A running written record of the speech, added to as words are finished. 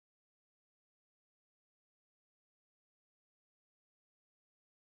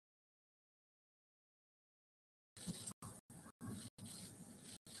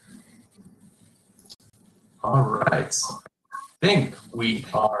All right. I think we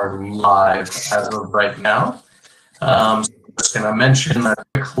are live as of right now. Just going to mention a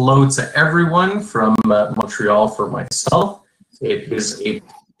quick hello to everyone from Montreal for myself. It is a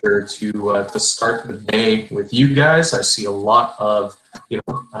pleasure to start the day with you guys. I see a lot of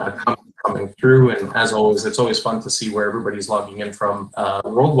coming through, and as always, it's always fun to see where everybody's logging in from.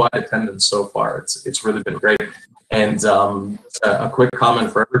 Worldwide attendance so far, it's really been great. And a quick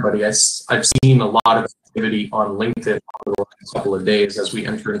comment for everybody: I've seen a lot of activity on LinkedIn over the last couple of days as we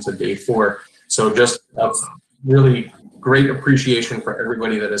enter into day 4. So just really great appreciation for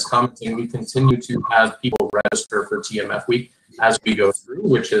everybody that is commenting. We continue to have people register for TMF Week as we go through,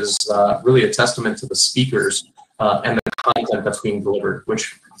 which is really a testament to the speakers and the content that's being delivered,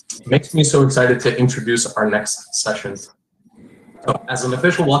 which makes me so excited to introduce our next session. So as an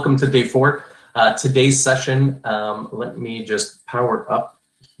official welcome to day 4, today's session, let me just power up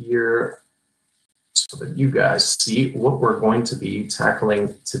here so that you guys see what we're going to be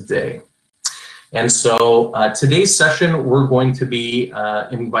tackling today. And so today's session, we're going to be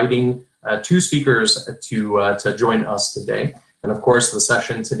inviting 2 speakers to join us today. And of course, the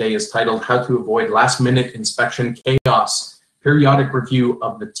session today is titled How to Avoid Last-Minute Inspection Chaos, Periodic Review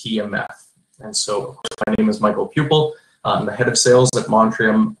of the TMF. And so, of course, my name is Michael Pupil. I'm the head of sales at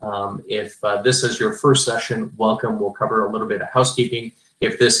Montreal. If this is your first session, welcome. We'll cover a little bit of housekeeping.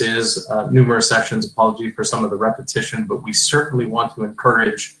 If this is numerous sessions, apology for some of the repetition, but we certainly want to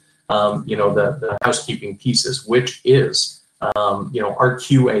encourage the housekeeping pieces, which is, our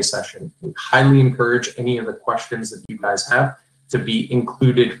QA session. We highly encourage any of the questions that you guys have to be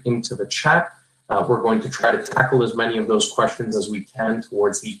included into the chat. We're going to try to tackle as many of those questions as we can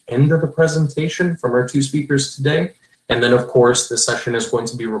towards the end of the presentation from our 2 speakers today. And then, of course, this session is going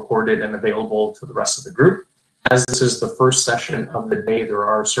to be recorded and available to the rest of the group. As this is the first session of the day, there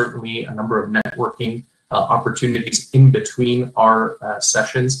are certainly a number of networking opportunities in between our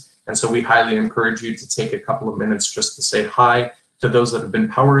sessions. And so we highly encourage you to take a couple of minutes just to say hi to those that have been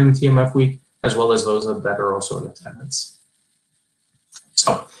powering TMF Week, as well as those that are also in attendance.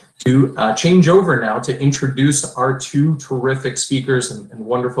 So to change over now to introduce our 2 terrific speakers and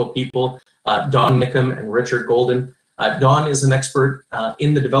wonderful people, Don Nickham and Richard Golden. Don is an expert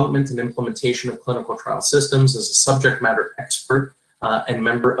in the development and implementation of clinical trial systems as a subject matter expert and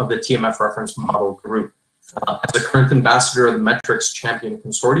member of the TMF Reference Model Group. As a current ambassador of the Metrics Champion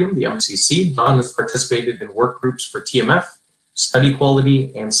Consortium, the MCC, Don has participated in work groups for TMF, study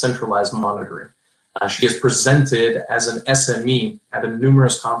quality, and centralized monitoring. She has presented as an SME at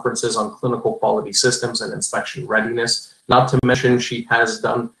numerous conferences on clinical quality systems and inspection readiness. Not to mention, she has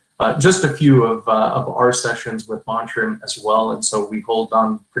done just a few of our sessions with Montreal as well, and so we hold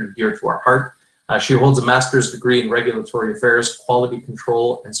Don pretty dear to our heart. She holds a master's degree in regulatory affairs, quality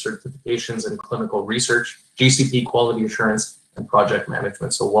control, and certifications in clinical research, GCP quality assurance, and project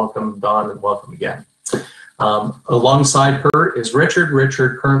management. So welcome, Don, and welcome again. Alongside her is Richard.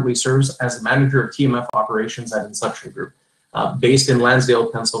 Richard currently serves as the manager of TMF operations at Inception Group, based in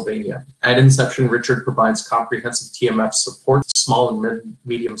Lansdale, Pennsylvania. At Inception, Richard provides comprehensive TMF support to small and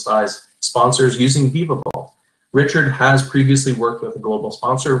medium-sized sponsors using VivaVault. Richard has previously worked with a global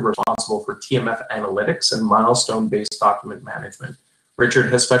sponsor responsible for TMF analytics and milestone-based document management.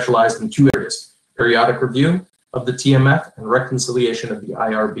 Richard has specialized in 2 areas: periodic review of the TMF and reconciliation of the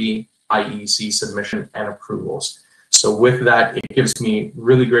IRB, IEC submission and approvals. So with that, it gives me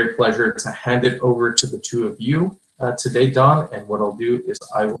really great pleasure to hand it over to the 2 of you today, Don, and what I'll do is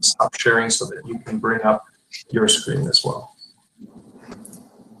I will stop sharing so that you can bring up your screen as well.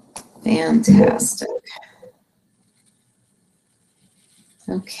 Fantastic.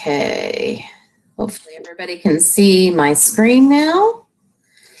 Okay, hopefully everybody can see my screen now.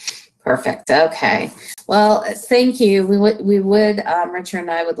 Perfect. Okay. Well, thank you. Richard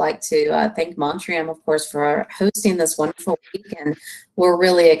and I would like to thank Montreal, of course, for hosting this wonderful week, and we're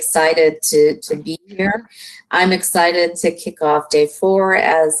really excited to be here. I'm excited to kick off day 4.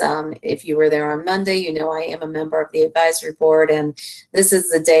 As if you were there on Monday, you know I am a member of the advisory board, and this is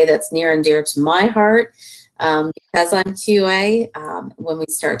the day that's near and dear to my heart. Because I'm QA, when we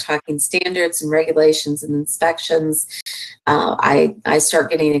start talking standards and regulations and inspections, I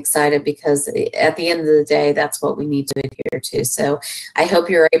start getting excited because at the end of the day, that's what we need to adhere to. So I hope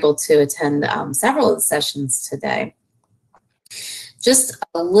you're able to attend several of the sessions today. Just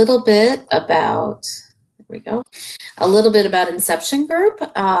a little bit about, there we go, a little bit about Inception Group.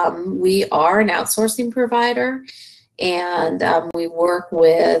 We are an outsourcing provider. And we work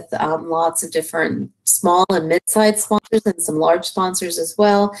with lots of different small and mid-sized sponsors and some large sponsors as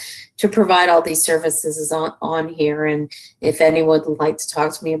well to provide all these services on here. And if anyone would like to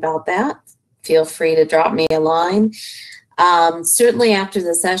talk to me about that, feel free to drop me a line. Certainly after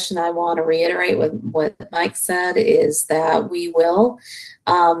the session, I want to reiterate what Mike said is that we will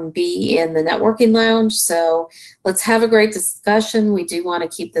be in the networking lounge. So let's have a great discussion. We do want to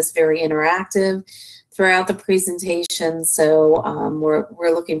keep this very interactive throughout the presentation. So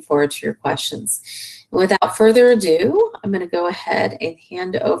we're looking forward to your questions. Without further ado, I'm going to go ahead and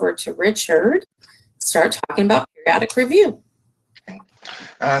hand over to Richard, start talking about periodic review.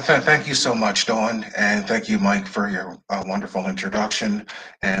 Thank you so much, Dawn, and thank you, Mike, for your wonderful introduction.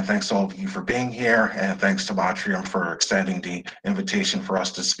 And thanks to all of you for being here, and thanks to Montreal for extending the invitation for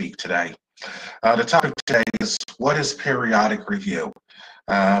us to speak today. The topic today is, what is periodic review?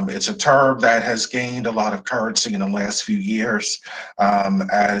 It's a term that has gained a lot of currency in the last few years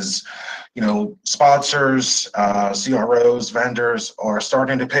as sponsors, CROs, vendors are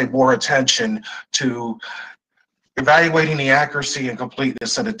starting to pay more attention to evaluating the accuracy and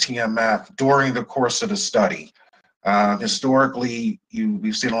completeness of the TMF during the course of the study. Historically,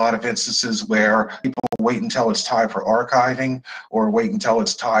 we've seen a lot of instances where people wait until it's time for archiving or wait until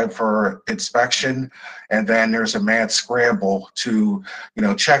it's time for inspection, and then there's a mad scramble to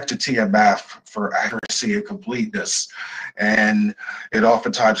check the TMF for accuracy and completeness. And it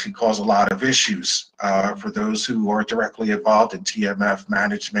oftentimes can cause a lot of issues for those who are directly involved in TMF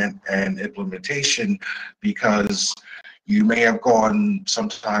management and implementation, because you may have gone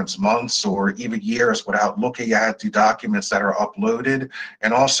sometimes months or even years without looking at the documents that are uploaded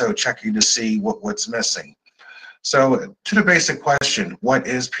and also checking to see what's missing. So to the basic question, what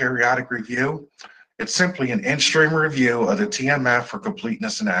is periodic review? It's simply an in-stream review of the TMF for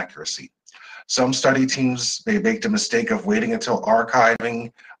completeness and accuracy. Some study teams may make the mistake of waiting until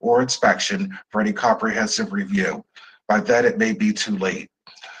archiving or inspection for any comprehensive review. By then, it may be too late.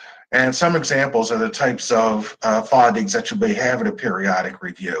 And some examples are the types of findings that you may have in a periodic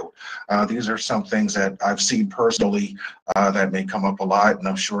review. These are some things that I've seen personally that may come up a lot, and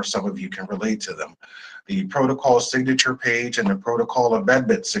I'm sure some of you can relate to them. The protocol signature page and the protocol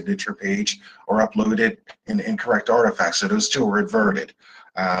amendment signature page are uploaded in incorrect artifacts, so those two are inverted.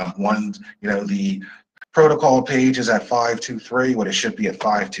 The protocol page is at 523 when it should be at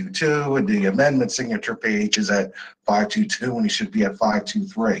 522, and the amendment signature page is at 522 when it should be at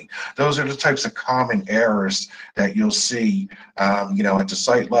 523. Those are the types of common errors that you'll see, at the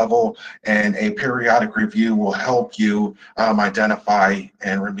site level, and a periodic review will help you identify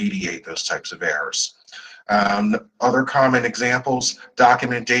and remediate those types of errors. Other common examples,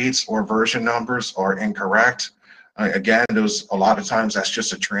 document dates or version numbers are incorrect. Again, those a lot of times that's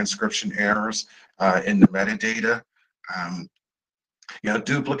just a transcription errors in the metadata.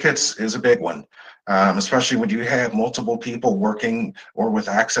 Duplicates is a big one, especially when you have multiple people working or with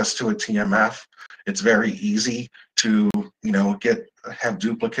access to a TMF. It's very easy to have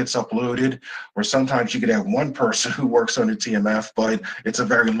duplicates uploaded, or sometimes you could have one person who works on a TMF, but it's a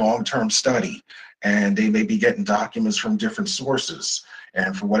very long-term study, and they may be getting documents from different sources.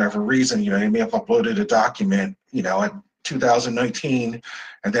 And for whatever reason, they may have uploaded a document, at 2019,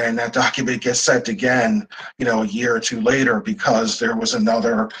 and then that document gets sent again, a year or two later because there was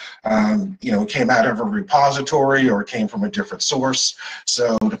another, came out of a repository or came from a different source.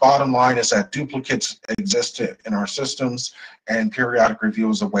 So the bottom line is that duplicates exist in our systems, and periodic review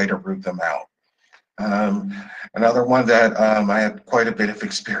is a way to root them out. Another one that I had quite a bit of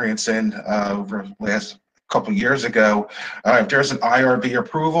experience in over the last couple years ago, if there's an IRB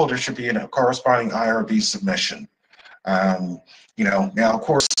approval, there should be a corresponding IRB submission. Now, of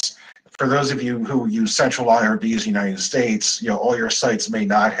course, for those of you who use central IRBs in the United States, all your sites may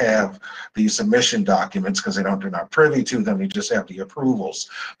not have the submission documents because they're not privy to them. You just have the approvals.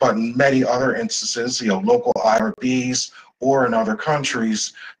 But in many other instances, local IRBs or in other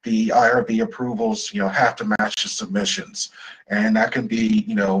countries, the IRB approvals, have to match the submissions. And that can be,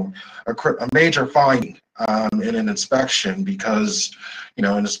 a major finding in an inspection because,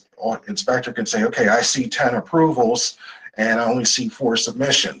 an inspector can say, okay, I see 10 approvals and I only see 4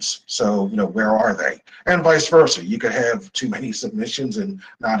 submissions. So, where are they? And vice versa. You could have too many submissions and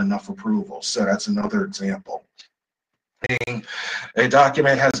not enough approvals. So that's another example. A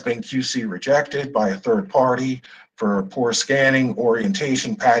document has been QC rejected by a third party for poor scanning,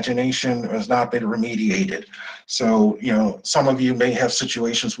 orientation, pagination, has not been remediated. So, some of you may have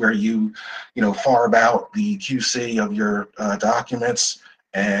situations where you farm out the QC of your documents,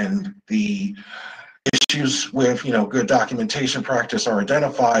 and the issues with, good documentation practice are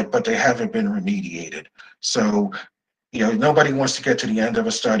identified, but they haven't been remediated. So nobody wants to get to the end of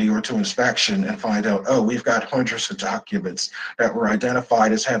a study or to inspection and find out, oh, we've got hundreds of documents that were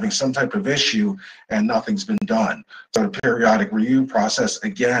identified as having some type of issue and nothing's been done. So the periodic review process,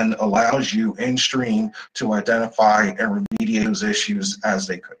 again, allows you in stream to identify and remediate those issues as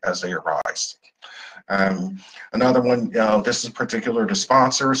they arise. Another one, this is particular to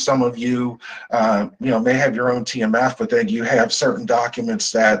sponsors. Some of you, may have your own TMF, but then you have certain documents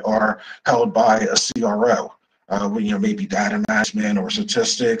that are held by a CRO. Maybe data management or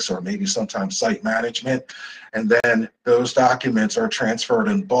statistics, or maybe sometimes site management. And then those documents are transferred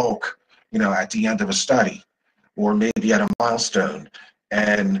in bulk, at the end of a study, or maybe at a milestone.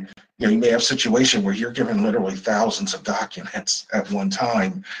 And you may have a situation where you're given literally thousands of documents at one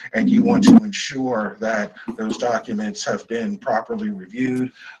time, and you want to ensure that those documents have been properly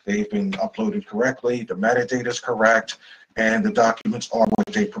reviewed, they've been uploaded correctly, the metadata is correct, and the documents are what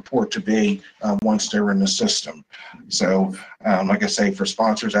they purport to be once they're in the system. So, like I say, for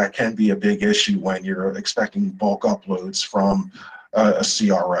sponsors, that can be a big issue when you're expecting bulk uploads from a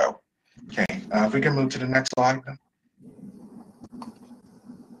CRO. Okay, if we can move to the next slide.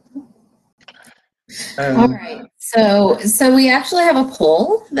 All right, so we actually have a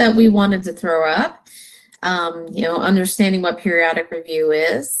poll that we wanted to throw up. Understanding what periodic review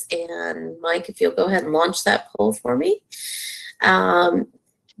is. And Mike, if you'll go ahead and launch that poll for me.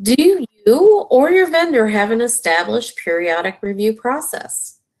 Do you or your vendor have an established periodic review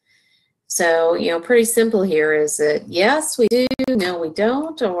process? So, pretty simple here. Is it yes, we do, no, we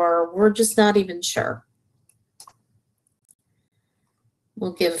don't, or we're just not even sure?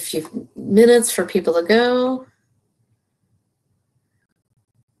 We'll give a few minutes for people to go.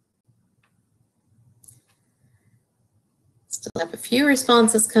 Still have a few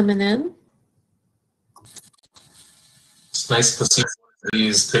responses coming in. It's nice to see one of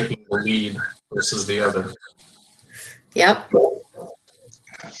these taking the lead versus the other. Yep.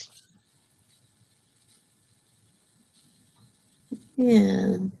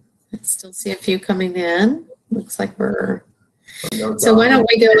 Yeah, I still see a few coming in. Looks like we're. So why don't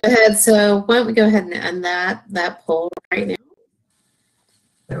we go ahead? So why don't we go ahead and end that poll right now?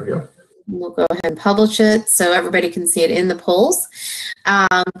 There we go. We'll go ahead and publish it so everybody can see it in the polls.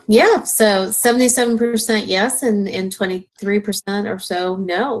 Yeah, so 77% yes and 23% or so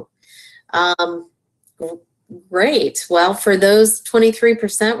no. Great. Well, for those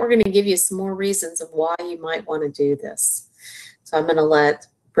 23%, we're going to give you some more reasons of why you might want to do this. So I'm going to let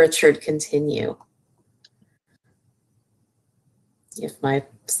Richard continue, if my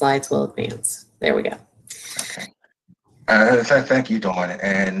slides will advance. There we go. Okay. Thank you, Dawn.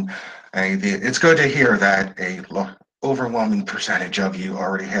 And it's good to hear that a overwhelming percentage of you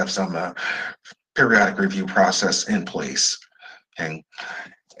already have some periodic review process in place. Okay.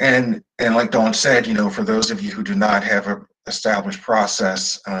 And like Dawn said, for those of you who do not have an established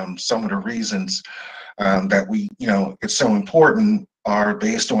process, some of the reasons that it's so important are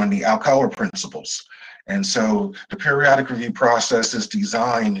based on the Alcoa principles. And so the periodic review process is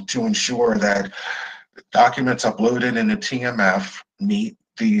designed to ensure that documents uploaded in the TMF meet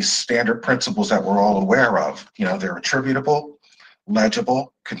these standard principles that we're all aware of. They're attributable,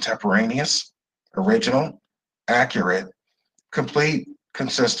 legible, contemporaneous, original, accurate, complete,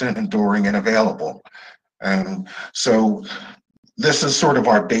 consistent, enduring, and available. And so this is sort of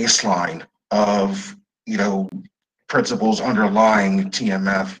our baseline of, principles underlying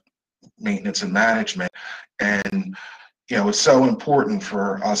TMF maintenance and management. And it's so important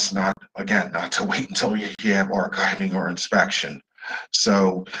for us not to wait until you have archiving or inspection.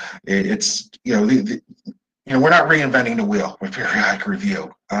 So it's, we're not reinventing the wheel with periodic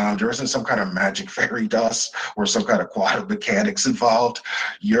review. There isn't some kind of magic fairy dust or some kind of quantum mechanics involved.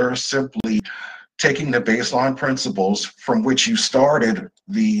 You're simply taking the baseline principles from which you started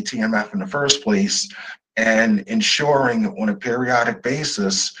the TMF in the first place and ensuring on a periodic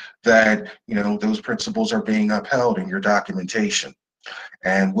basis that those principles are being upheld in your documentation.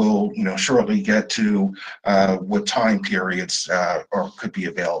 And we'll shortly get to what time periods or could be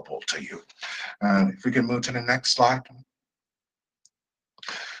available to you. If we can move to the next slide.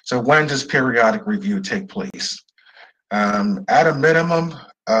 So when does periodic review take place? At a minimum,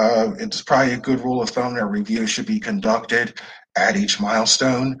 it's probably a good rule of thumb that review should be conducted at each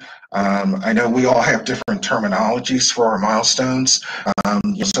milestone. I know we all have different terminologies for our milestones.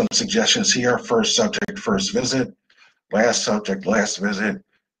 Some suggestions here: first subject, first visit; last subject, last visit;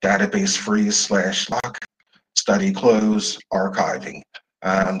 database freeze/lock; study close; archiving.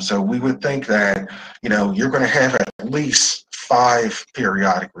 So we would think that you're going to have at least 5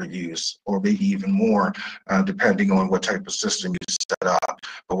 periodic reviews, or maybe even more, depending on what type of system you set up.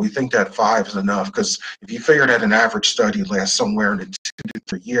 But we think that 5 is enough, because if you figure that an average study lasts somewhere in the 2 to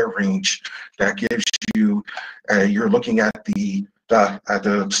 3 year range, that gives you, you're looking at the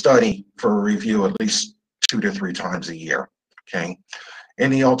study for a review at least 2 to 3 times a year. Okay. In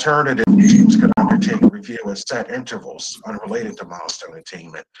the alternative, teams can undertake review at set intervals unrelated to milestone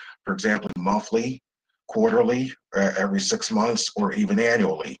attainment. For example, monthly, quarterly, every 6 months, or even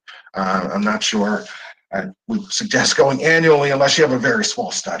annually. I'm not sure. I would suggest going annually unless you have a very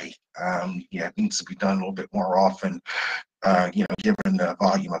small study. Yeah, it needs to be done a little bit more often, given the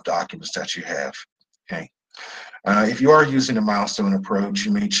volume of documents that you have. Okay. If you are using a milestone approach,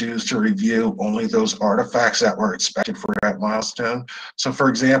 you may choose to review only those artifacts that were expected for that milestone. So for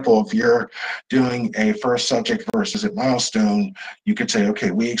example, if you're doing a first subject versus a milestone, you could say, okay,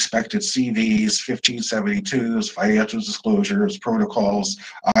 we expected CVs, 1572s, financial disclosures, protocols,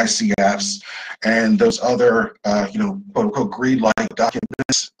 ICFs, and those other, quote unquote, green-like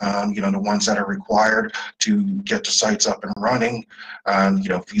documents, the ones that are required to get the sites up and running,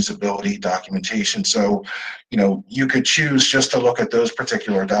 feasibility, documentation. So, you could choose just to look at those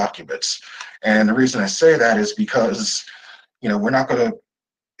particular documents. And the reason I say that is because, we're not going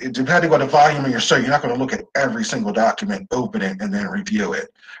to, depending on the volume of your study, you're not going to look at every single document, open it, and then review it.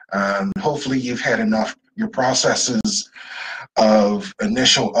 Hopefully you've had enough, your processes of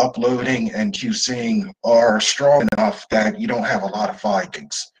initial uploading and QCing are strong enough that you don't have a lot of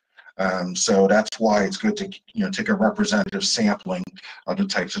findings. So that's why it's good to take a representative sampling of the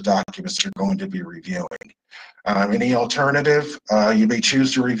types of documents you're going to be reviewing. Any alternative, you may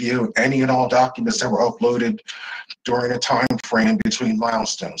choose to review any and all documents that were uploaded during a time frame between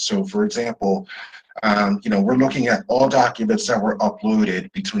milestones. So for example, we're looking at all documents that were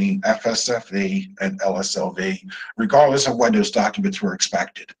uploaded between FSFV and LSLV, regardless of when those documents were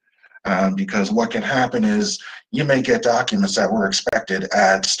expected. Because what can happen is you may get documents that were expected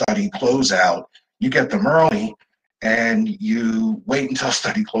at study closeout, you get them early, and you wait until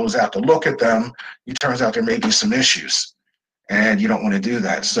study closeout to look at them. It turns out there may be some issues, and you don't want to do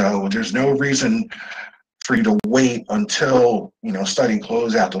that. So there's no reason for you to wait until study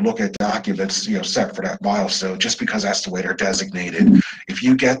closeout to look at documents set for that milestone, just because that's the way they're designated. If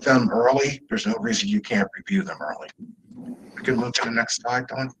you get them early, there's no reason you can't review them early. We can move to the next slide,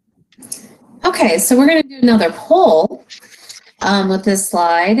 Dawn. Okay, so we're going to do another poll with this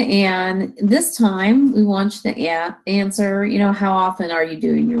slide, and this time we want you to answer, how often are you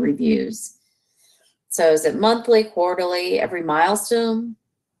doing your reviews? So is it monthly, quarterly, every milestone,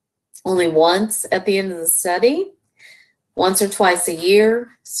 only once at the end of the study, once or twice a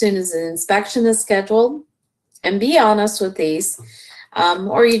year, as soon as an inspection is scheduled? And be honest with these,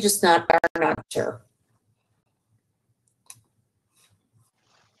 or you just are not sure.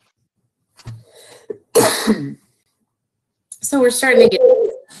 So we're starting to get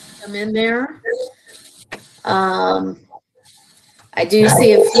them in there. I do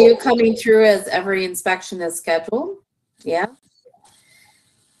see a few coming through as every inspection is scheduled. Yeah.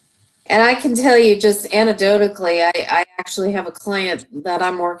 And I can tell you just anecdotally, I actually have a client that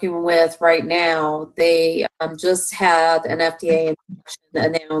I'm working with right now. They just had an FDA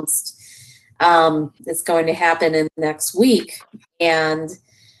inspection announced. It's going to happen in the next week. And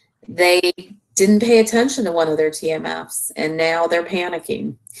they didn't pay attention to one of their TMFs, and now they're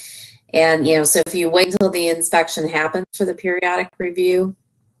panicking. And, so if you wait until the inspection happens for the periodic review,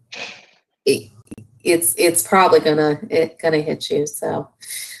 it's probably gonna hit you. So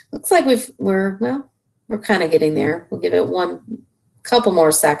looks like we're kind of getting there. We'll give it couple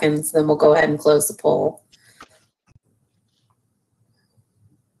more seconds, then we'll go ahead and close the poll.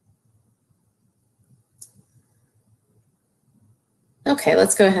 Okay,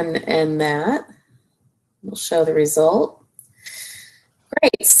 let's go ahead and end that. We'll show the result.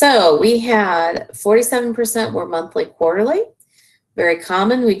 Great, so we had 47% were monthly, quarterly. Very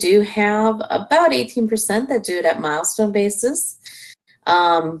common. We do have about 18% that do it at milestone basis.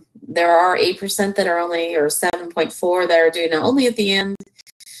 There are 8% that are only, or 7.4 that are doing it only at the end,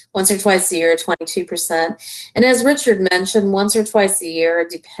 once or twice a year, 22%. And as Richard mentioned, once or twice a year,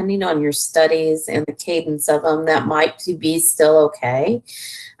 depending on your studies and the cadence of them, that might be still okay.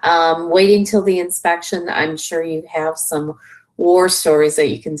 Waiting till the inspection, I'm sure you have some war stories that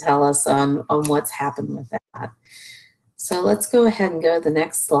you can tell us on what's happened with that. So let's go ahead and go to the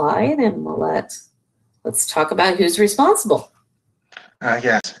next slide, and let's talk about who's responsible.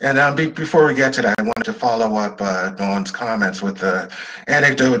 Yes, and before we get to that, I wanted to follow up Dawn's comments with an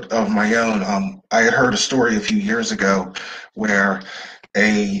anecdote of my own. I had heard a story a few years ago where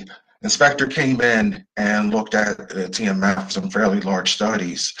a Inspector came in and looked at TMF, some fairly large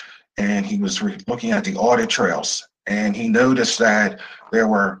studies, and he was looking at the audit trails, and he noticed that there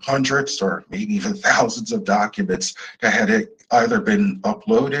were hundreds or maybe even thousands of documents that had either been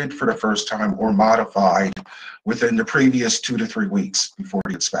uploaded for the first time or modified within the previous 2 to 3 weeks before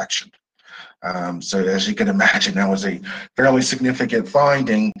the inspection. So as you can imagine, that was a fairly significant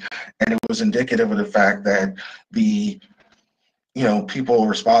finding, and it was indicative of the fact that the people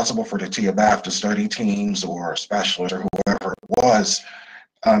responsible for the TMF, the study teams or specialists or whoever it was,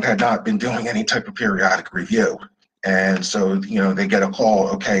 had not been doing any type of periodic review. And so, they get a call,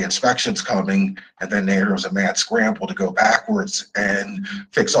 okay, inspection's coming, and then there was a mad scramble to go backwards and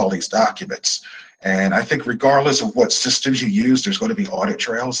fix all these documents. And I think regardless of what systems you use, there's going to be audit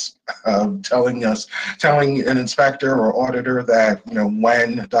trails telling an inspector or auditor that,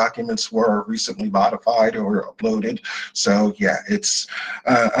 when documents were recently modified or uploaded. So yeah, it's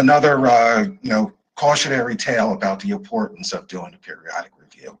another, cautionary tale about the importance of doing a periodic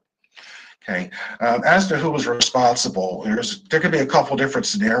review. Okay, as to who was responsible, there could be a couple different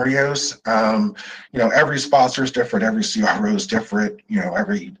scenarios. Every sponsor is different, every CRO is different,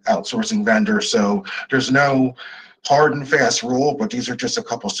 every outsourcing vendor. So there's no hard and fast rule, but these are just a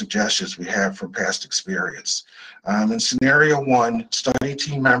couple suggestions we have from past experience. In scenario one, study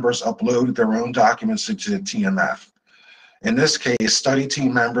team members uploaded their own documents into the TMF. In this case, study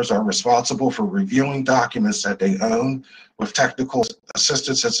team members are responsible for reviewing documents that they own with technical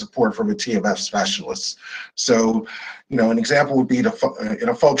assistance and support from a TMF specialist. So, an example would be in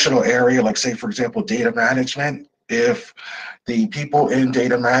a functional area, like say, for example, data management. If the people in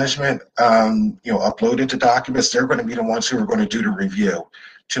data management, uploaded the documents, they're going to be the ones who are going to do the review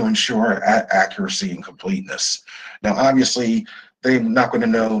to ensure accuracy and completeness. Now, obviously, they're not going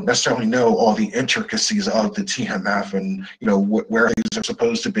to necessarily know all the intricacies of the TMF and where these are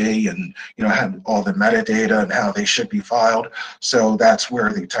supposed to be and have all the metadata and how they should be filed. So that's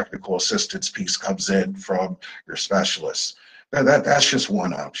where the technical assistance piece comes in from your specialists. That's just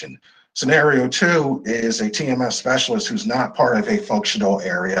one option. Scenario two is a TMF specialist who's not part of a functional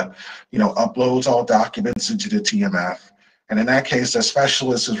area, uploads all documents into the TMF. And in that case, the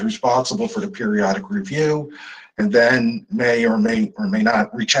specialist is responsible for the periodic review, and then may or may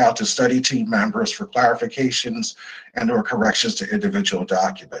not reach out to study team members for clarifications and or corrections to individual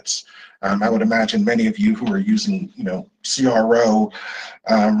documents. I would imagine many of you who are using, CRO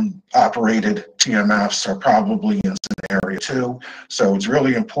operated TMFs are probably in scenario two. So it's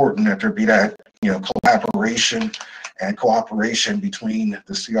really important that there be that, collaboration and cooperation between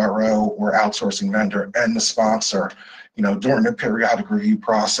the CRO or outsourcing vendor and the sponsor, during the periodic review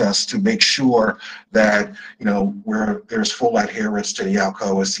process to make sure that, where there's full adherence to the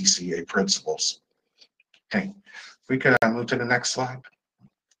Alcoa CCA principles. Okay, if we could move to the next slide.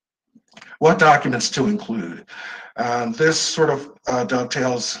 What documents to include? This sort of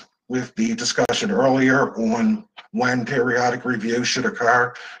dovetails with the discussion earlier on when periodic review should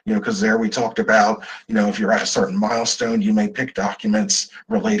occur, because there we talked about, if you're at a certain milestone, you may pick documents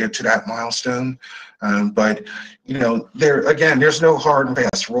related to that milestone. But, there's no hard and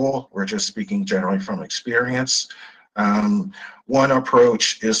fast rule. We're just speaking generally from experience. One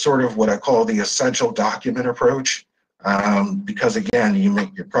approach is sort of what I call the essential document approach. Because again,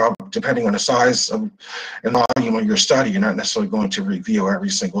 you're probably, depending on the size and volume of your study, you're not necessarily going to review every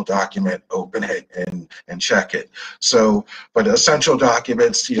single document, open it, and check it. So, but essential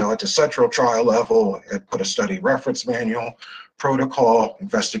documents, at the central trial level, put a study reference manual, protocol,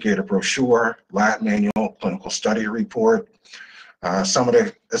 investigator brochure, lab manual, clinical study report. Some of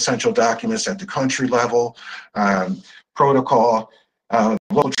the essential documents at the country level, protocol,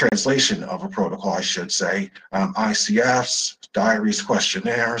 local translation of a protocol, I should say, ICFs, diaries,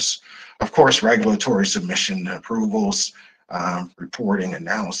 questionnaires, of course, regulatory submission approvals, reporting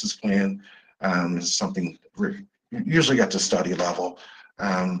analysis plan is something usually at the study level.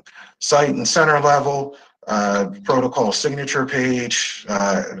 Site and center level, protocol signature page,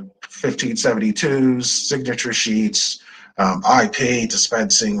 1572s, signature sheets, IP,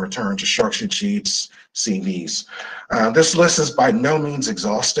 dispensing, return instruction sheets, CVs. This list is by no means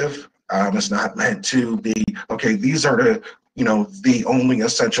exhaustive. It's not meant to be, okay, these are the only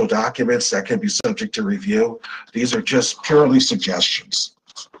essential documents that can be subject to review. These are just purely suggestions.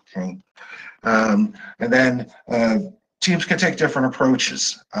 Okay. And then teams can take different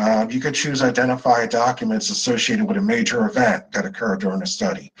approaches. You could choose identify documents associated with a major event that occurred during a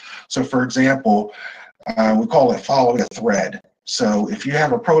study. So for example, we call it following a thread. So if you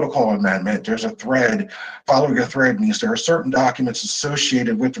have a protocol amendment, there's a thread. Following a thread means there are certain documents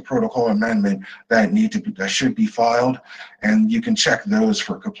associated with the protocol amendment that should be filed, and you can check those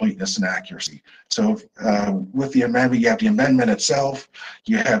for completeness and accuracy. So with the amendment, you have the amendment itself,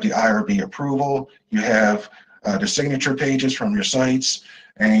 you have the IRB approval, you have the signature pages from your sites,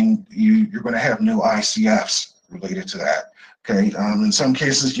 and you're going to have new ICFs related to that. Okay, in some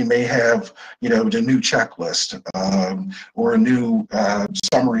cases you may have, the new checklist or a new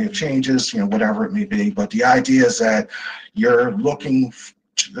summary of changes, whatever it may be. But the idea is that you're looking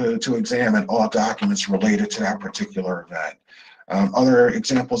to examine all documents related to that particular event. Other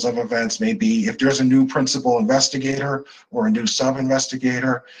examples of events may be if there's a new principal investigator or a new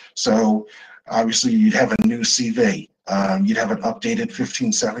sub-investigator. So obviously you'd have a new CV. You'd have an updated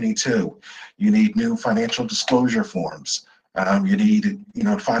 1572. You need new financial disclosure forms. You need,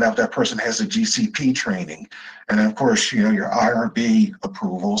 to find out if that person has a GCP training. And then of course, your IRB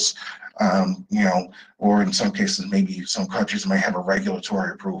approvals, or in some cases, maybe some countries may have a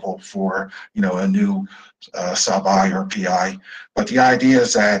regulatory approval for, a new sub-I or PI. But the idea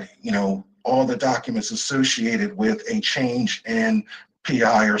is that, all the documents associated with a change in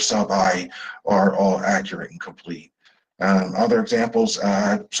PI or sub-I are all accurate and complete. Other examples,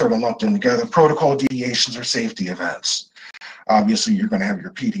 sort of lumped them together, protocol deviations or safety events. Obviously, you're going to have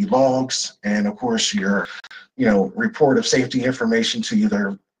your PD logs and, of course, your, report of safety information to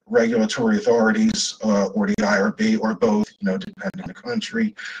either regulatory authorities or the IRB or both, depending on the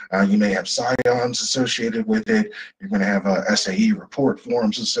country. You may have SIONs associated with it. You're going to have SAE report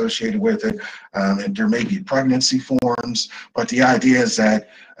forms associated with it. And there may be pregnancy forms. But the idea is that,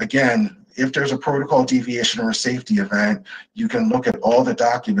 again, if there's a protocol deviation or a safety event, you can look at all the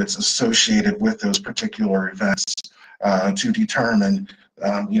documents associated with those particular events to determine,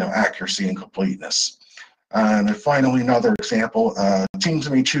 accuracy and completeness. And finally, another example, teams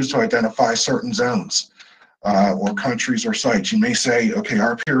may choose to identify certain zones or countries or sites. You may say, okay,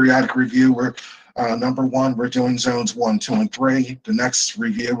 our periodic review, we're number one, we're doing zones 1, 2, and 3. The next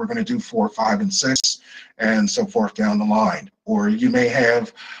review, we're going to do 4, 5, and 6, and so forth down the line. Or you may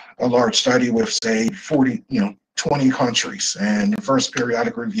have a large study with, say, 20 countries, and the first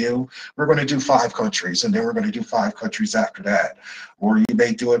periodic review, we're going to do 5 countries, and then we're going to do 5 countries after that. Or you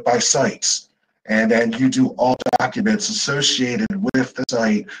may do it by sites, and then you do all documents associated with the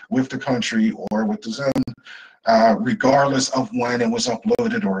site, with the country, or with the zone, regardless of when it was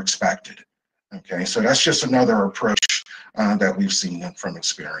uploaded or expected. Okay, so that's just another approach that we've seen from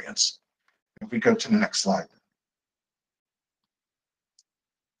experience. If we go to the next slide.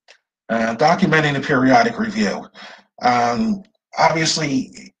 Documenting the periodic review.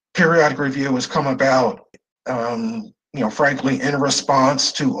 Obviously, periodic review has come about, frankly, in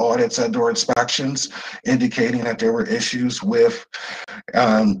response to audits and/or inspections indicating that there were issues with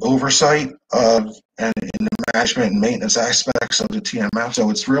oversight of and in the management and maintenance aspects of the TMF. So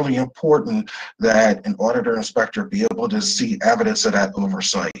it's really important that an auditor inspector be able to see evidence of that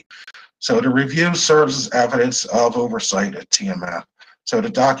oversight. So the review serves as evidence of oversight at TMF. So the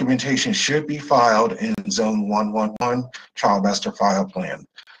documentation should be filed in Zone 111, Child Master File Plan.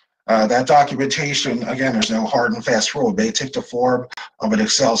 That documentation, again, there's no hard and fast rule. It may take the form of an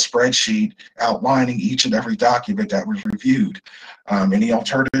Excel spreadsheet outlining each and every document that was reviewed. Any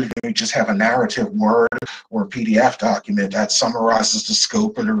alternative, you may just have a narrative Word or PDF document that summarizes the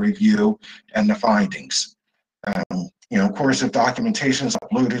scope of the review and the findings. Of course, if documentation is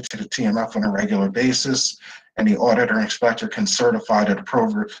uploaded to the TMF on a regular basis, and the auditor and inspector can certify that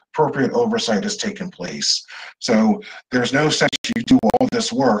appropriate oversight has taken place. So there's no sense you do all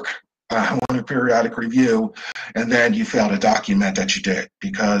this work on a periodic review and then you fail to document that you did,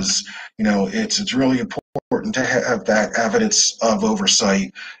 because it's really important to have that evidence of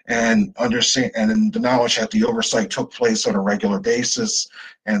oversight and understand and the knowledge that the oversight took place on a regular basis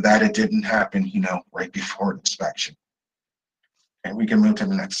and that it didn't happen right before inspection. And we can move to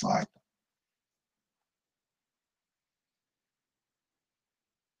the next slide.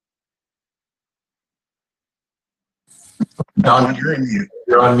 Don, You're in mute.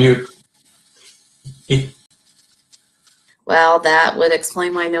 You're on mute. Well, that would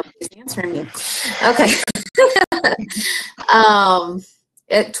explain why nobody's answering me. Okay.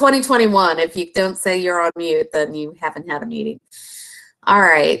 2021, if you don't say you're on mute, then you haven't had a meeting. All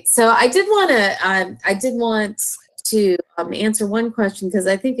right. So I did want to answer one question, because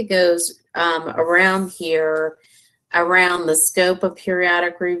I think it goes around here, around the scope of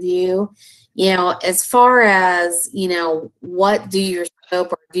periodic review. As far as, what do your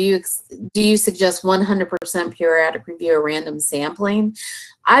scope, or do you suggest 100% periodic review or random sampling?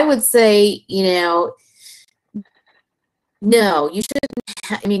 I would say, No, you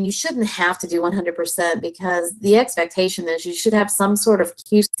shouldn't. I mean, you shouldn't have to do 100% because the expectation is you should have some sort of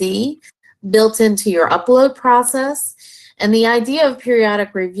QC built into your upload process. And the idea of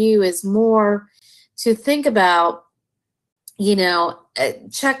periodic review is more to think about, you know,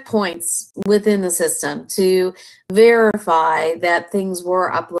 checkpoints within the system to verify that things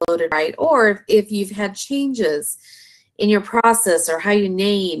were uploaded right, or if you've had changes in your process or how you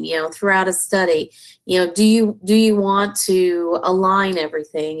name, you know, throughout a study, you know, do you want to align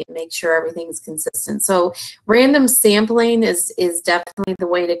everything and make sure everything's consistent? So random sampling is definitely the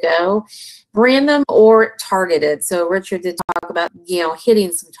way to go. Random or targeted. So Richard did talk about, you know,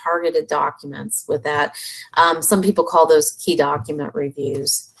 hitting some targeted documents with that. Some people call those key document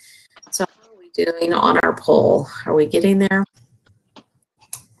reviews. So how are we doing on our poll? Are we getting there?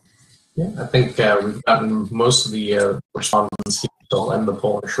 Yeah, I think we've gotten most of the respondents here. So I'll end the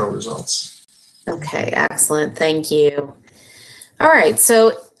poll and show results. Okay, excellent. Thank you. All right,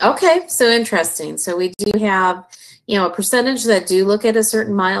 so, okay, so interesting. So we do have, you know, a percentage that do look at a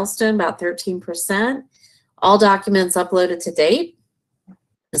certain milestone, about 13%. All documents uploaded to date.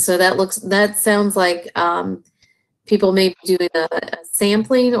 So that sounds like people may be doing a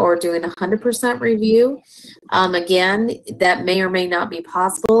sampling or doing 100% review. Again, that may or may not be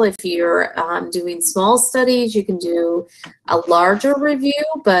possible. If you're doing small studies, you can do a larger review,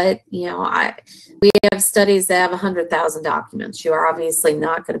 but you know, we have studies that have 100,000 documents. You are obviously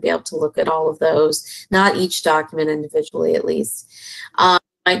not going to be able to look at all of those, not each document individually at least.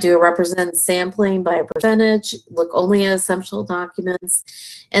 I do a represent sampling by a percentage, look only at essential documents,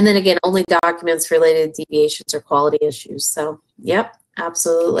 and then again, only documents related to deviations or quality issues. So, yep,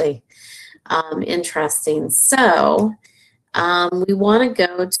 absolutely. Interesting. So, we want to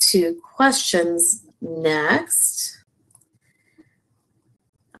go to questions next.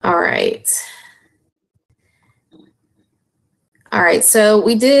 All right. All right, so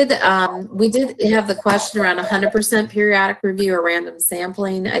we did have the question around 100% periodic review or random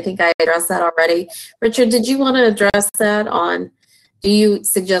sampling. I think I addressed that already. Richard, did you want to address that on, do you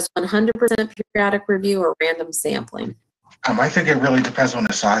suggest 100% periodic review or random sampling? I think it really depends on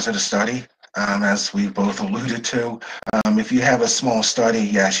the size of the study. As we both alluded to, if you have a small study,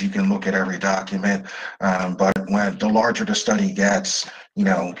 yes, you can look at every document. But when the larger the study gets, you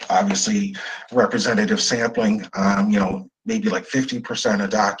know, obviously representative sampling, you know, maybe like 50% of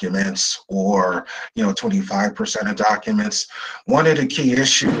documents or, you know, 25% of documents. One of the key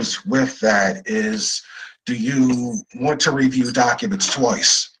issues with that is, do you want to review documents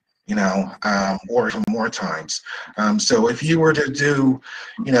twice? You know, or even more times. So if you were to do,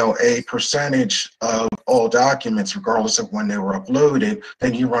 you know, a percentage of all documents, regardless of when they were uploaded,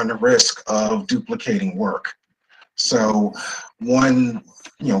 then you run the risk of duplicating work. So one,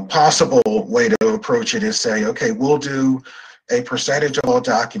 you know, possible way to approach it is say, okay, we'll do a percentage of all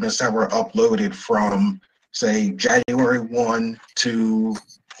documents that were uploaded from, say, January 1 to,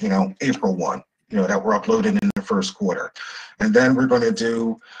 you know, April 1, you know, that were uploaded in the first quarter. And then we're going to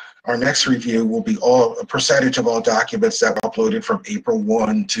do, our next review will be a percentage of all documents that were uploaded from April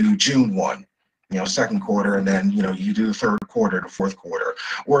 1 to June 1, you know, second quarter, and then, you know, you do the third quarter to fourth quarter.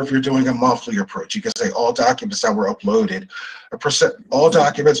 Or if you're doing a monthly approach, you can say all documents that were uploaded, all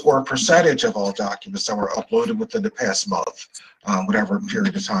documents or a percentage of all documents that were uploaded within the past month, whatever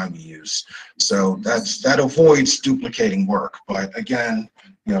period of time you use. So that avoids duplicating work. But again,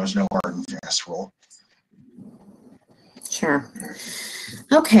 you know, there's no hard and fast rule. Sure.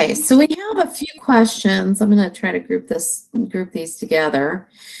 Okay, so we have a few questions. I'm going to try to group these together.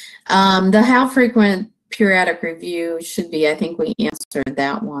 The how frequent periodic review should be, I think we answered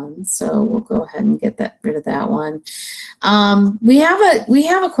that one. So we'll go ahead and get rid of that one. We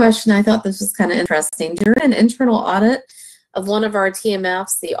have a question. I thought this was kind of interesting. During an internal audit of one of our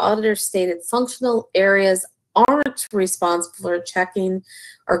TMFs, the auditor stated functional areas aren't responsible for checking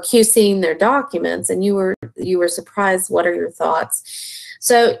or QCing their documents, and you were surprised. What are your thoughts?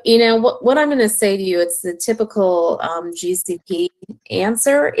 So, you know, what I'm going to say to you, it's the typical GCP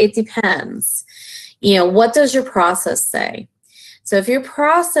answer. It depends. You know, what does your process say? So if your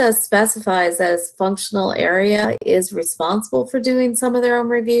process specifies that a functional area is responsible for doing some of their own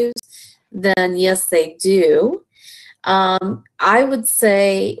reviews, then yes, they do. I would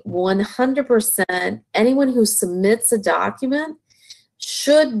say 100% anyone who submits a document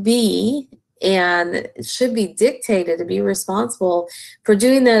should be dictated to be responsible for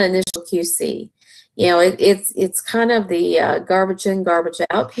doing that initial QC. You know, it's kind of the garbage in, garbage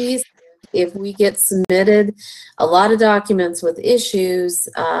out piece. If we get submitted a lot of documents with issues,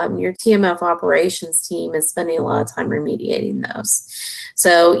 your TMF operations team is spending a lot of time remediating those.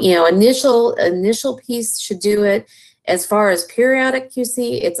 So, you know, initial piece should do it. As far as periodic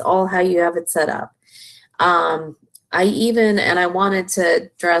QC, it's all how you have it set up. I wanted to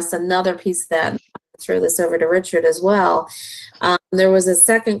address another piece of that, throw this over to Richard as well. There was a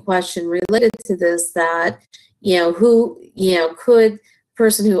second question related to this that, could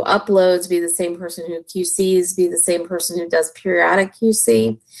person who uploads be the same person who QCs, be the same person who does periodic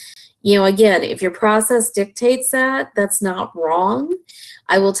QC? Again, if your process dictates that, that's not wrong.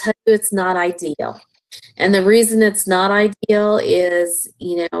 I will tell you it's not ideal. And the reason it's not ideal is,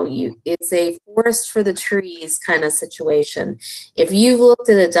 it's a forest for the trees kind of situation. If you've looked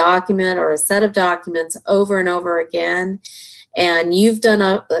at a document or a set of documents over and over again, and you've done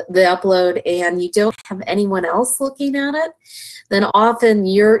the upload and you don't have anyone else looking at it, then often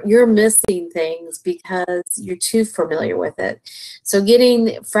you're missing things because you're too familiar with it. So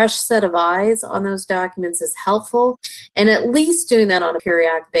getting a fresh set of eyes on those documents is helpful, and at least doing that on a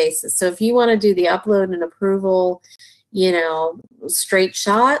periodic basis. So if you want to do the upload and approval, straight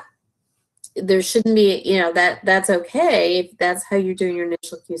shot, there shouldn't be, that's okay if that's how you're doing your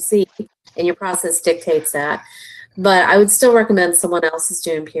initial QC and your process dictates that. But I would still recommend someone else is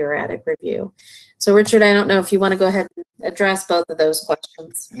doing periodic review. So Richard, I don't know if you want to go ahead and address both of those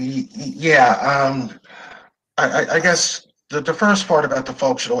questions. Yeah, I guess the first part about the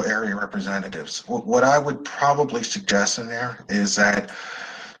functional area representatives, what I would probably suggest in there is that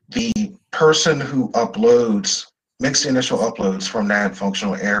the person who makes the initial uploads from that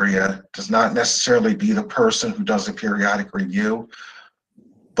functional area does not necessarily be the person who does the periodic review,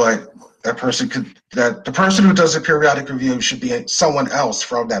 but the person who does a periodic review should be someone else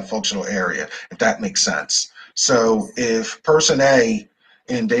from that functional area, if that makes sense. So if person A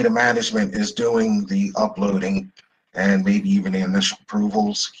in data management is doing the uploading and maybe even the initial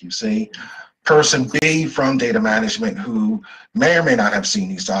approvals, QC, person B from data management who may or may not have seen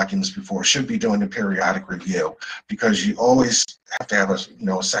these documents before should be doing the periodic review, because you always have to have a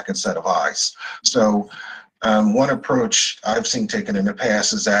second set of eyes. So one approach I've seen taken in the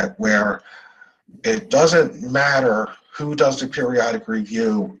past is that where it doesn't matter who does the periodic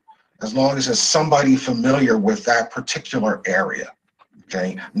review, as long as it's somebody familiar with that particular area,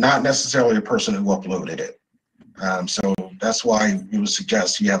 okay? Not necessarily a person who uploaded it. So that's why we would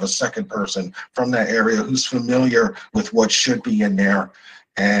suggest you have a second person from that area who's familiar with what should be in there,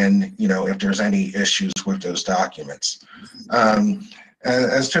 and if there's any issues with those documents.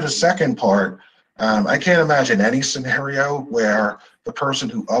 As to the second part, I can't imagine any scenario where the person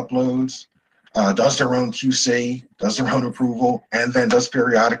who uploads does their own QC, does their own approval, and then does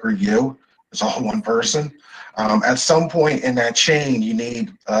periodic review. It's all one person. At some point in that chain, you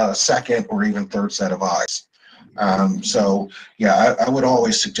need a second or even third set of eyes. So yeah, I would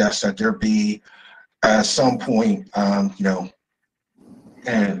always suggest that there be at some point,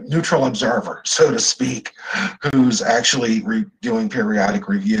 a neutral observer, so to speak, who's actually doing periodic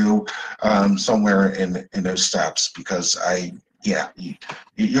review somewhere in those steps, because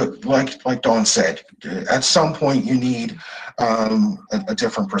you like Dawn said, at some point you need a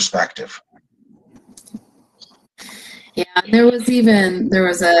different perspective. Yeah, there was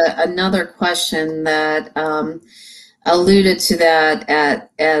another question that alluded to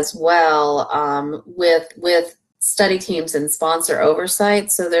that as well, with study teams and sponsor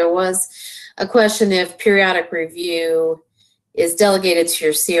oversight. So there was a question if periodic review is delegated to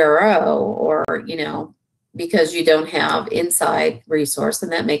your CRO, or because you don't have inside resource,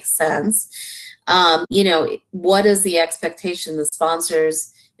 and that makes sense. What is the expectation, the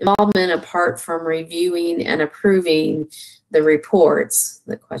sponsor's involvement apart from reviewing and approving the reports?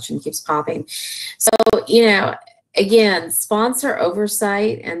 The question keeps popping. So, again, sponsor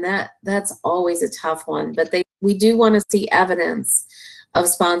oversight, and that's always a tough one, but we do want to see evidence of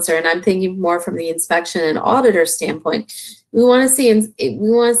sponsor, and I'm thinking more from the inspection and auditor standpoint. We want to see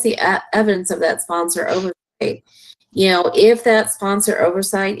evidence of that sponsor oversight. If that sponsor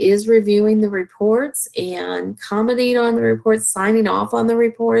oversight is reviewing the reports and commenting on the reports, signing off on the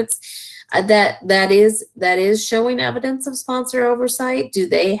reports, that is showing evidence of sponsor oversight. Do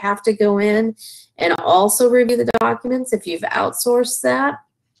they have to go in and also review the documents if you've outsourced that?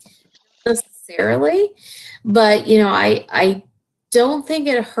 Not necessarily, but I don't think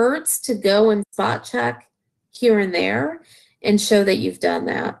it hurts to go and spot check here and there and show that you've done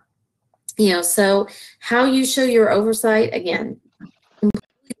that. So how you show your oversight, again,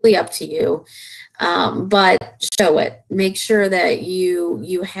 completely up to you, but show it. Make sure that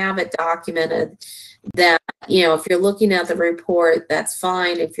you have it documented, that if you're looking at the report, that's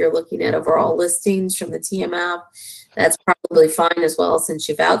fine. If you're looking at overall listings from the TMF, that's probably fine as well, since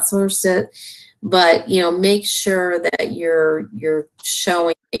you've outsourced it. but make sure that you're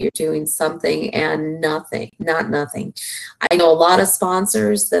showing that you're doing something and not nothing. I know a lot of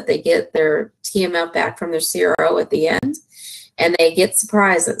sponsors that they get their TMF back from their CRO at the end, and they get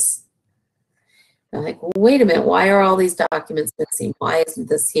surprises. They're like, well, wait a minute, why are all these documents missing? Why isn't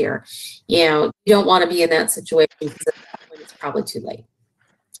this here? You don't want to be in that situation because at that point it's probably too late.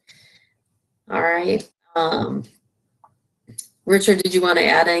 All right. Richard, did you want to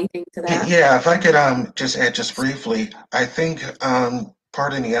add anything to that? Yeah, if I could just add just briefly, I think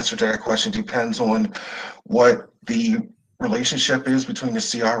part of the answer to that question depends on what the relationship is between the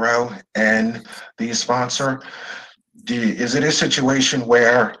CRO and the sponsor. Is it a situation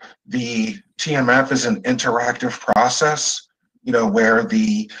where the TMF is an interactive process, where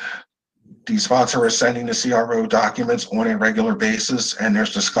the sponsor is sending the CRO documents on a regular basis and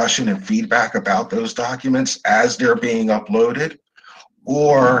there's discussion and feedback about those documents as they're being uploaded?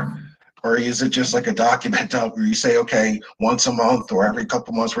 Or is it just like a document dump where you say, okay, once a month or every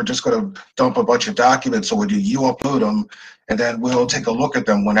couple months, we're just going to dump a bunch of documents, so you upload them and then we'll take a look at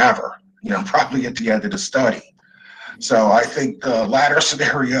them whenever, probably at the end of the study. So I think the latter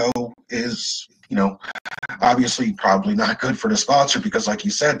scenario is, obviously probably not good for the sponsor because, like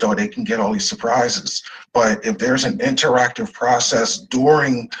you said, though, they can get all these surprises. But if there's an interactive process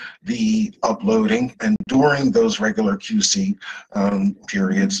during the uploading and during those regular QC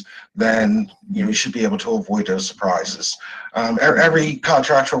periods, then you should be able to avoid those surprises. Every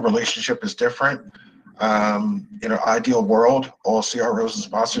contractual relationship is different. In an ideal world, all CROs and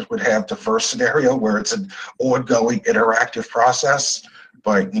sponsors would have the first scenario where it's an ongoing interactive process,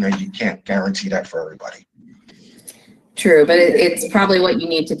 but you can't guarantee that for everybody. True, but it's probably what you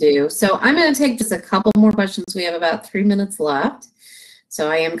need to do. So I'm going to take just a couple more questions. We have about 3 minutes left, so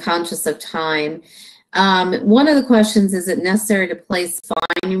I am conscious of time. One of the questions, is it necessary to place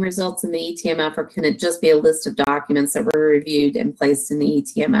finding results in the eTMF, or can it just be a list of documents that were reviewed and placed in the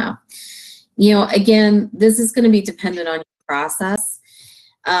eTMF? Again, this is going to be dependent on your process.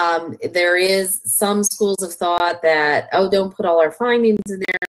 There is some schools of thought that, oh, don't put all our findings in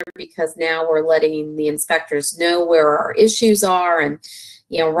there because now we're letting the inspectors know where our issues are and,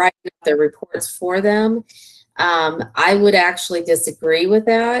 writing up their reports for them. I would actually disagree with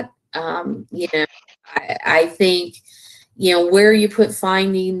that. I think, where you put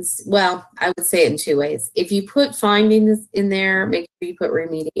findings, well, I would say it in two ways. If you put findings in there, make sure you put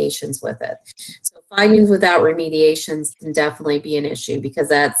remediations with it. So findings without remediations can definitely be an issue because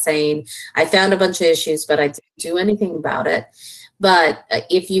that's saying, I found a bunch of issues, but I didn't do anything about it. But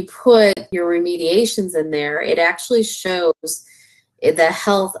if you put your remediations in there, it actually shows the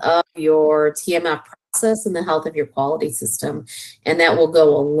health of your TMF process and the health of your quality system, and that will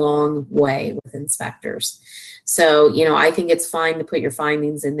go a long way with inspectors. So, I think it's fine to put your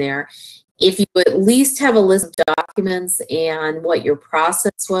findings in there. If you at least have a list of documents and what your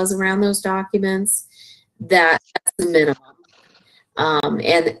process was around those documents, that's the minimum.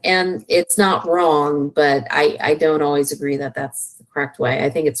 And it's not wrong, but I don't always agree that that's the correct way. I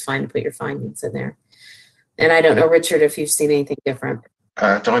think it's fine to put your findings in there. And I don't know, Richard, if you've seen anything different.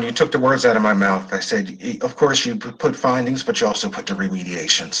 Dawn, you took the words out of my mouth. I said, of course, you put findings, but you also put the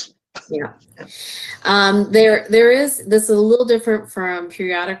remediations. Yeah. There is, this is a little different from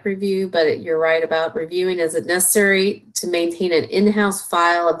periodic review, but you're right about reviewing. Is it necessary to maintain an in-house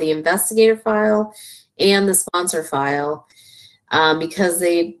file of the investigator file and the sponsor file? Because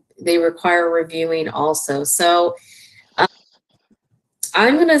they require reviewing also. So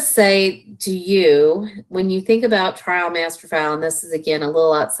I'm going to say to you, when you think about trial master file, and this is again a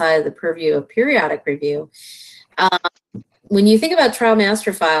little outside of the purview of periodic review, when you think about trial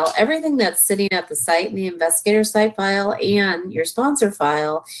master file, everything that's sitting at the site in the investigator site file and your sponsor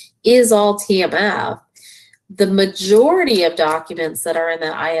file is all TMF. The majority of documents that are in the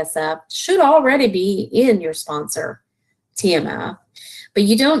ISF should already be in your sponsor TMF. But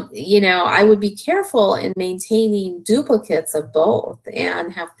you don't, I would be careful in maintaining duplicates of both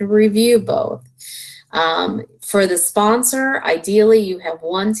and have to review both. For the sponsor, ideally you have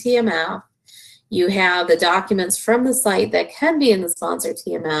one TMF. You have the documents from the site that can be in the sponsor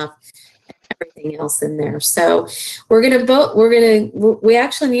TMF, and everything else in there. So we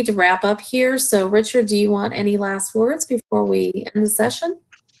actually need to wrap up here. So Richard, do you want any last words before we end the session?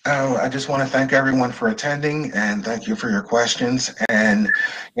 I just want to thank everyone for attending and thank you for your questions. And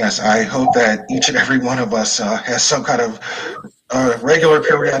yes, I hope that each and every one of us has some kind of regular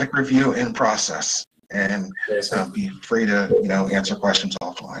periodic review in process, and be free to answer questions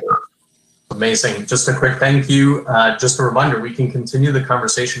offline. Amazing. Just a quick thank you. Just a reminder, we can continue the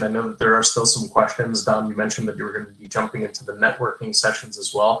conversation. I know that there are still some questions. Don, you mentioned that you were going to be jumping into the networking sessions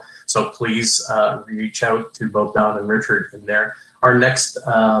as well. So please reach out to both Don and Richard in there. Our next,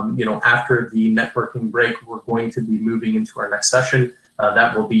 after the networking break, we're going to be moving into our next session.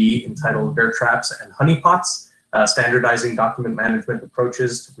 That will be entitled Bear Traps and Honeypots, Standardizing Document Management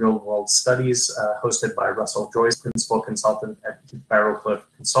Approaches to Real-World Studies, hosted by Russell Joyce, Principal Consultant at Barrowcliff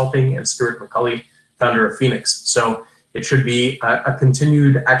Consulting, and Stuart McCulley, founder of Phoenix. So it should be a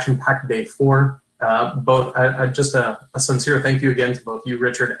continued action-packed day 4. Just a sincere thank you again to both you,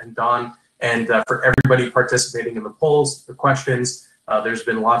 Richard and Don, and for everybody participating in the polls, the questions. There's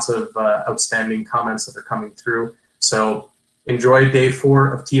been lots of outstanding comments that are coming through. So enjoy day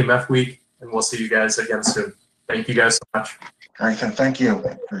 4 of TMF week, and we'll see you guys again soon. Thank you guys so much. All right, then, thank you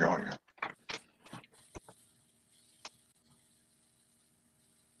for your